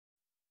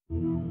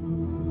Welcome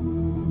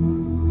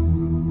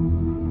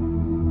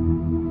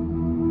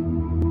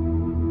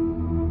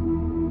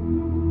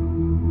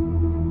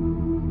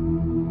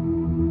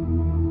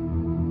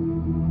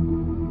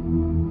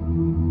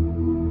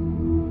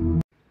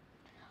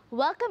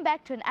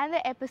back to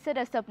another episode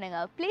of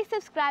Swapnangal. Please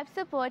subscribe,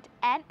 support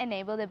and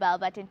enable the bell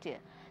button too.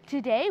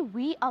 Today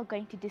we are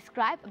going to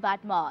describe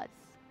about Mars.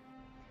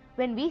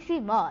 When we see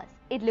Mars,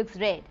 it looks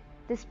red.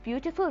 This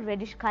beautiful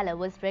reddish color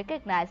was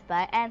recognized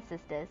by our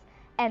ancestors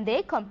and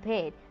they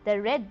compared the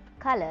red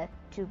color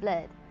to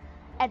blood.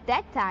 At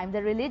that time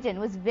the religion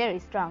was very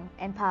strong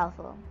and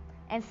powerful.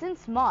 And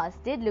since Mars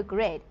did look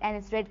red and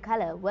its red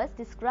color was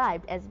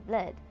described as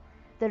blood,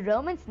 the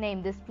Romans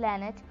named this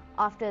planet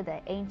after the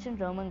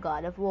ancient Roman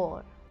god of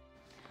war.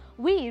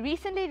 We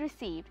recently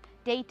received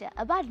data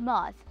about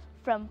Mars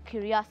from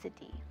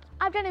Curiosity.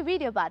 I've done a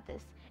video about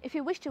this. If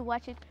you wish to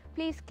watch it,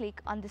 please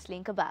click on this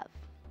link above.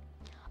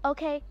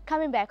 Okay,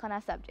 coming back on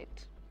our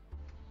subject.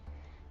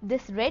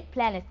 This red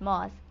planet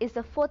Mars is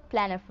the fourth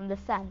planet from the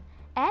Sun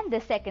and the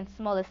second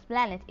smallest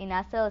planet in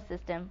our solar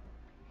system.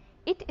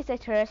 It is a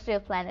terrestrial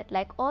planet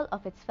like all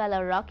of its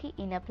fellow rocky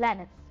inner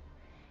planets.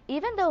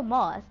 Even though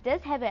Mars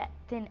does have a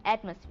thin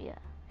atmosphere,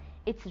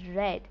 its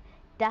red,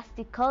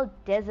 dusty, cold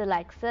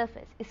desert-like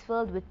surface is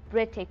filled with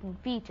breathtaking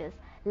features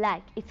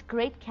like its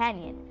Great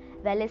Canyon,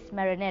 Valles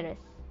Marineris,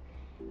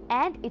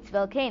 and its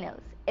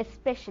volcanoes,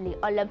 especially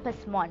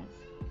Olympus Mons,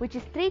 which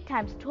is 3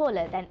 times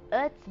taller than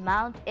Earth's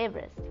Mount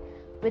Everest,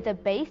 with a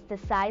base the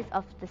size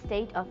of the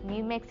state of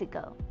New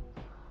Mexico.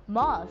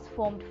 Mars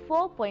formed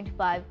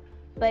 4.5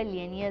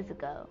 billion years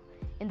ago,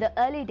 in the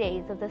early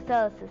days of the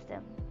solar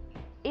system.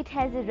 It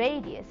has a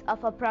radius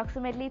of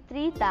approximately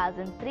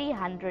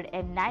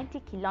 3,390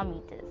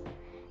 kilometers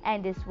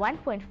and is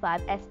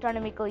 1.5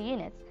 astronomical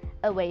units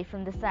away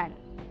from the Sun.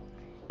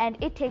 And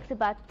it takes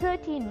about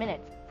 13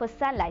 minutes for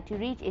sunlight to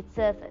reach its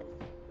surface.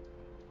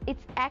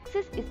 Its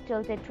axis is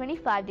tilted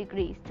 25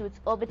 degrees to its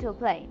orbital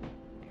plane.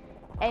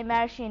 A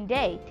Martian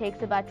day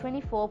takes about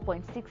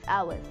 24.6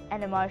 hours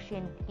and a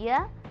Martian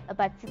year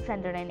about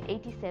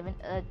 687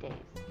 Earth days.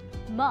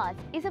 Mars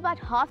is about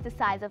half the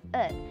size of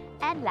Earth,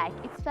 and like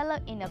its fellow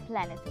inner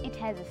planets, it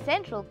has a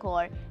central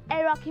core,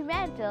 a rocky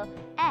mantle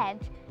and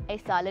a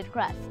solid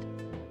crust.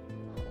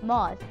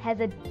 Mars has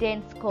a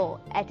dense core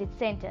at its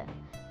center,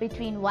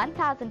 between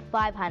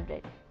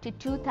 1,500 to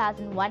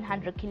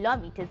 2,100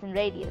 kilometers in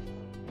radius.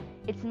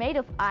 It's made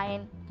of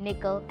iron,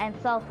 nickel and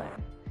sulfur.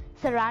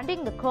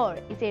 Surrounding the core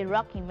is a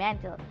rocky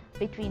mantle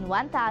between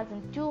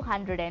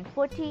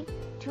 1,240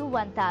 to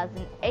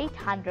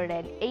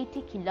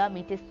 1,880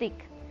 kilometers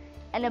thick,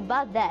 and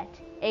above that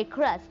a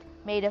crust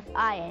made of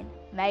iron,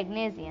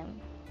 magnesium,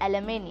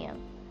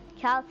 aluminium,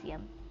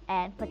 calcium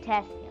and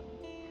potassium.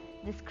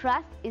 This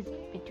crust is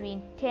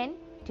between 10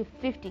 to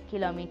 50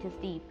 kilometers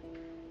deep.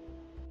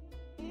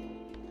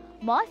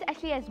 Mars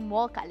actually has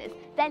more colors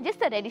than just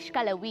the reddish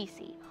color we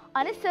see.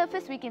 On its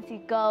surface we can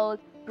see gold,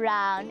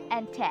 brown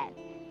and tan.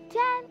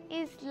 Tan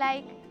is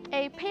like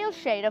a pale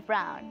shade of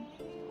brown.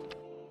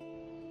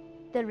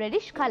 The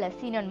reddish color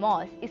seen on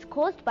Mars is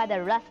caused by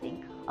the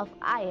rusting of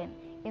iron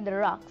in the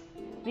rocks,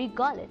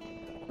 regolith,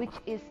 which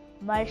is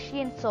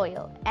Martian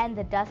soil, and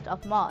the dust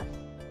of Mars.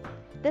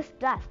 This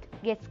dust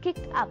gets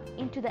kicked up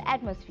into the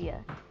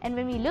atmosphere, and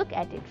when we look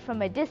at it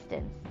from a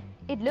distance,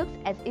 it looks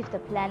as if the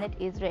planet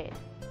is red.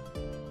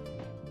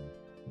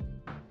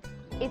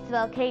 Its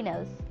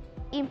volcanoes,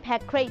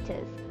 impact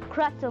craters,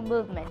 crustal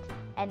movement,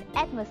 and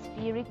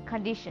atmospheric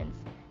conditions,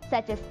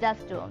 such as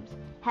dust storms,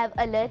 have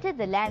alerted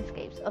the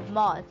landscapes of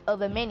Mars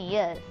over many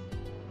years.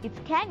 Its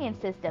canyon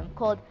system,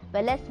 called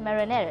Valles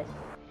Marineris,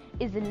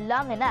 is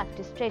long enough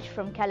to stretch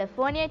from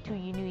California to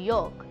New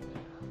York,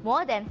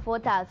 more than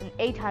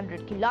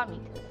 4,800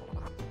 kilometers.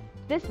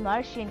 This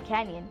Martian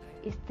canyon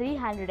is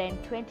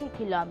 320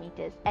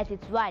 kilometers at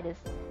its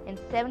widest and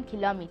 7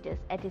 kilometers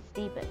at its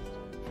deepest.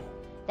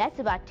 That's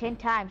about 10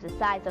 times the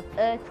size of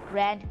Earth's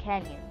Grand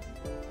Canyon.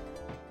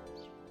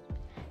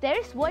 There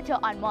is water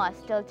on Mars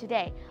still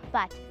today,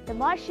 but the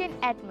Martian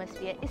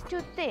atmosphere is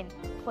too thin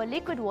for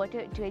liquid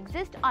water to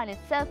exist on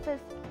its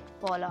surface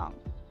for long.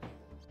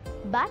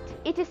 But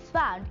it is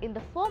found in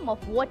the form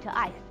of water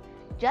ice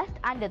just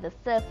under the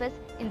surface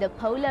in the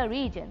polar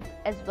regions,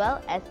 as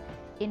well as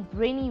in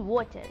briny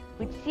water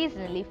which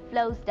seasonally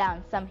flows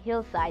down some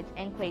hillsides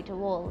and crater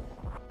walls.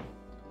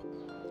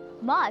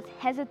 Mars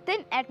has a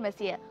thin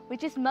atmosphere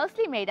which is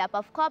mostly made up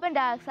of carbon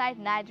dioxide,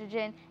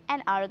 nitrogen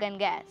and argon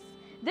gas.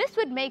 This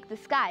would make the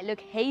sky look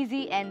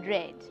hazy and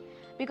red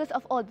because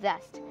of all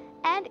dust,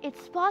 and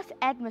its sparse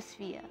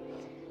atmosphere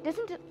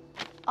doesn't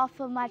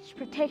offer much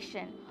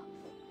protection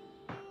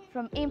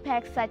from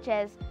impacts such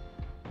as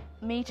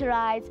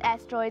meteorites,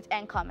 asteroids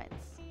and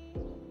comets.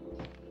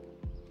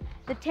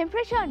 The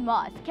temperature on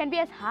Mars can be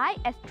as high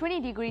as 20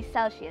 degrees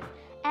Celsius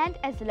and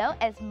as low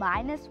as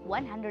minus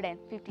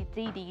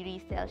 153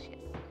 degrees Celsius.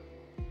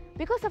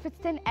 Because of its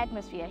thin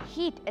atmosphere,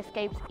 heat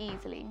escapes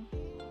easily.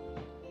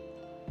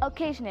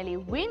 Occasionally,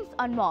 winds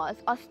on Mars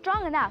are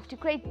strong enough to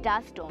create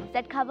dust storms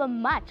that cover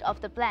much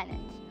of the planet.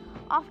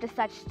 After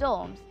such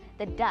storms,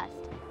 the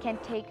dust can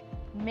take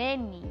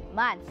many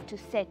months to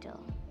settle.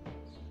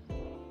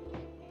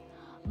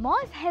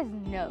 Mars has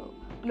no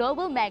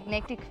global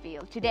magnetic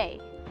field today,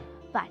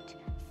 but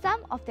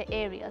some of the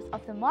areas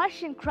of the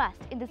Martian crust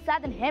in the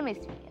southern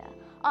hemisphere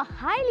are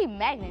highly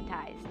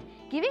magnetized,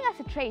 giving us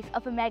a trace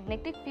of a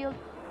magnetic field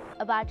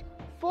about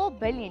 4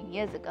 billion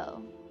years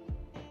ago.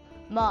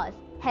 Mars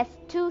has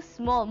two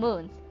small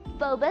moons,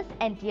 Phobos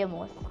and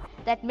Deimos,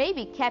 that may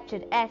be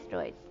captured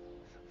asteroids.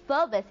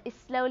 Phobos is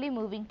slowly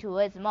moving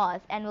towards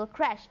Mars and will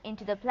crash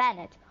into the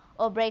planet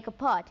or break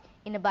apart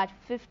in about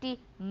 50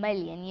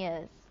 million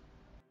years.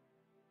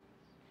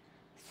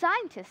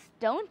 Scientists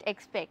don't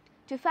expect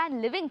to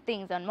find living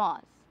things on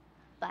Mars,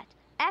 but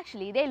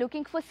actually they're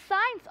looking for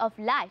signs of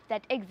life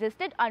that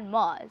existed on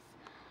Mars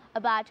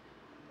about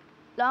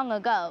long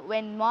ago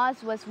when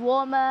Mars was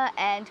warmer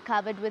and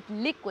covered with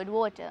liquid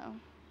water.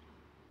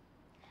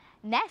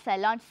 NASA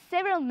launched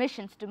several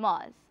missions to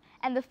Mars,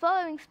 and the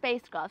following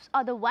spacecrafts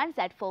are the ones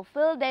that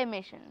fulfilled their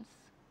missions.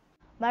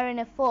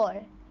 Mariner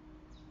 4,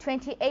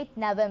 28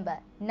 November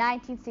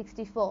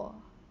 1964.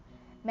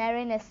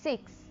 Mariner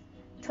 6,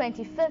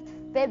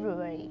 25th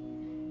February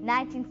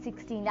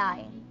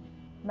 1969.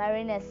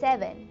 Mariner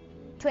 7,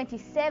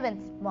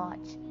 27th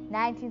March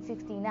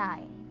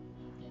 1969.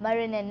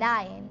 Mariner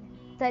 9,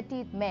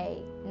 30th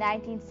May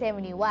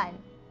 1971.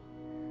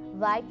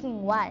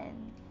 Viking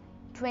 1,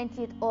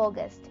 20th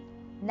August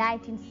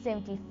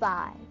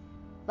 1975.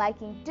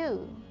 Viking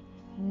 2,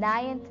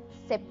 9th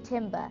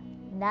September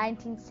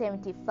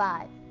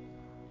 1975.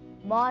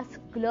 Mars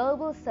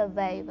Global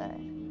Surveyor,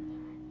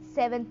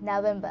 7th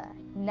November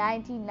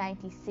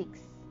 1996.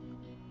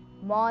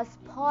 Mars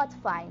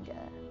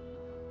Pathfinder,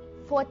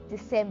 4th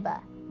December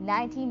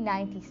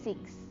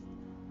 1996.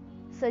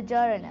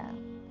 Sojourner,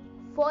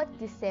 4th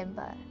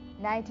December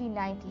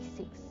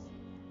 1996.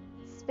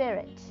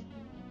 Spirit,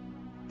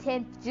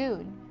 10th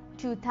June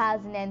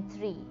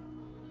 2003.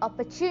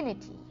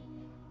 Opportunity,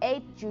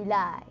 8th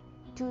July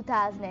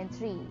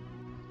 2003.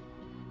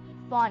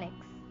 Phoenix,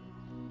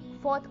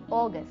 4th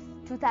August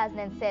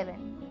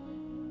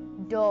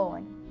 2007.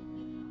 Dawn,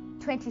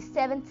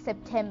 27th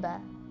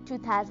September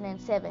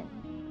 2007.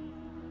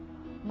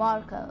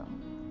 Marco,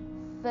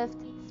 5th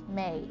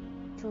May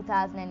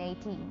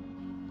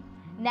 2018.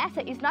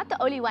 NASA is not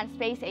the only one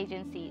space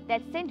agency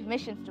that sent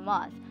missions to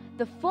Mars.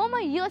 The former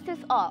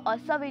USSR or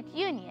Soviet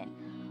Union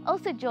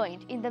also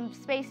joined in the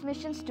space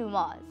missions to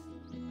Mars.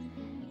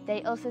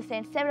 They also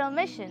sent several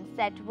missions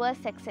that were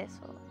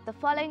successful. The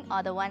following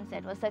are the ones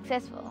that were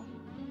successful.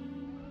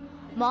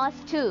 Mars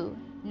 2,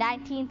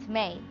 19th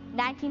May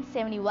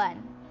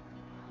 1971.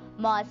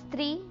 Mars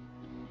 3,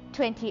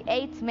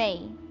 28th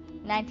May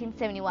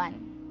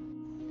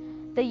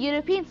 1971. The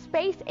European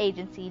Space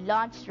Agency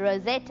launched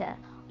Rosetta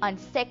on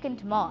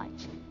 2nd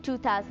March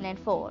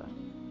 2004.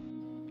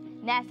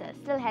 NASA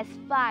still has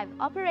 5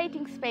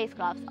 operating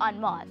spacecrafts on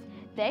Mars.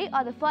 They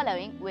are the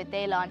following with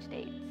their launch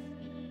dates.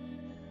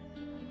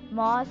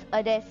 Mars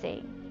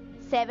Odyssey,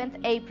 7th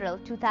April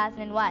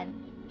 2001.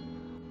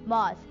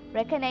 Mars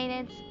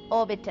Reconnaissance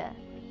Orbiter,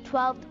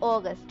 12th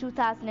August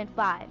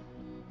 2005.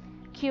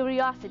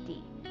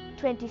 Curiosity,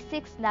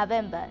 26th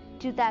November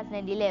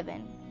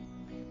 2011.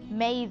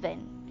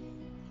 Maven,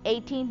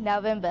 18th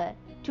November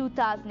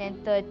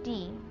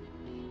 2013.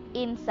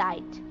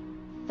 InSight,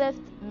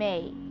 5th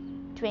May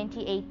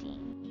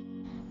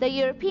 2018. The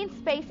European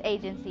Space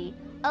Agency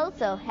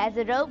also has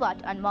a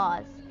robot on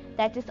Mars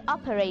that is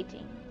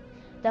operating.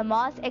 The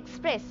Mars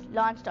Express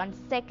launched on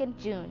 2nd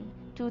June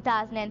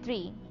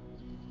 2003.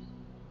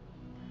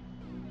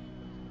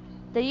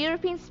 The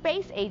European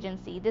Space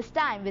Agency, this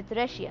time with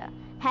Russia,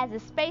 has a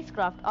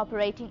spacecraft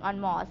operating on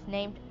Mars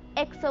named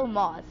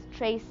ExoMars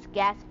Trace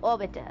Gas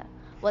Orbiter,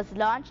 was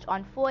launched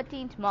on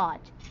 14th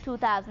March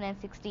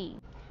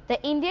 2016.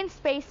 The Indian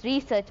Space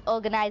Research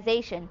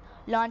Organization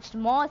launched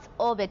Mars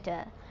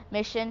Orbiter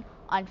mission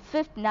on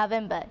 5th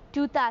November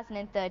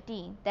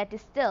 2013 that is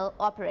still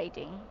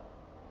operating.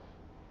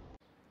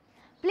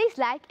 Please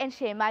like and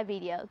share my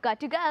video. Got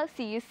to go.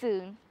 See you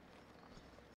soon.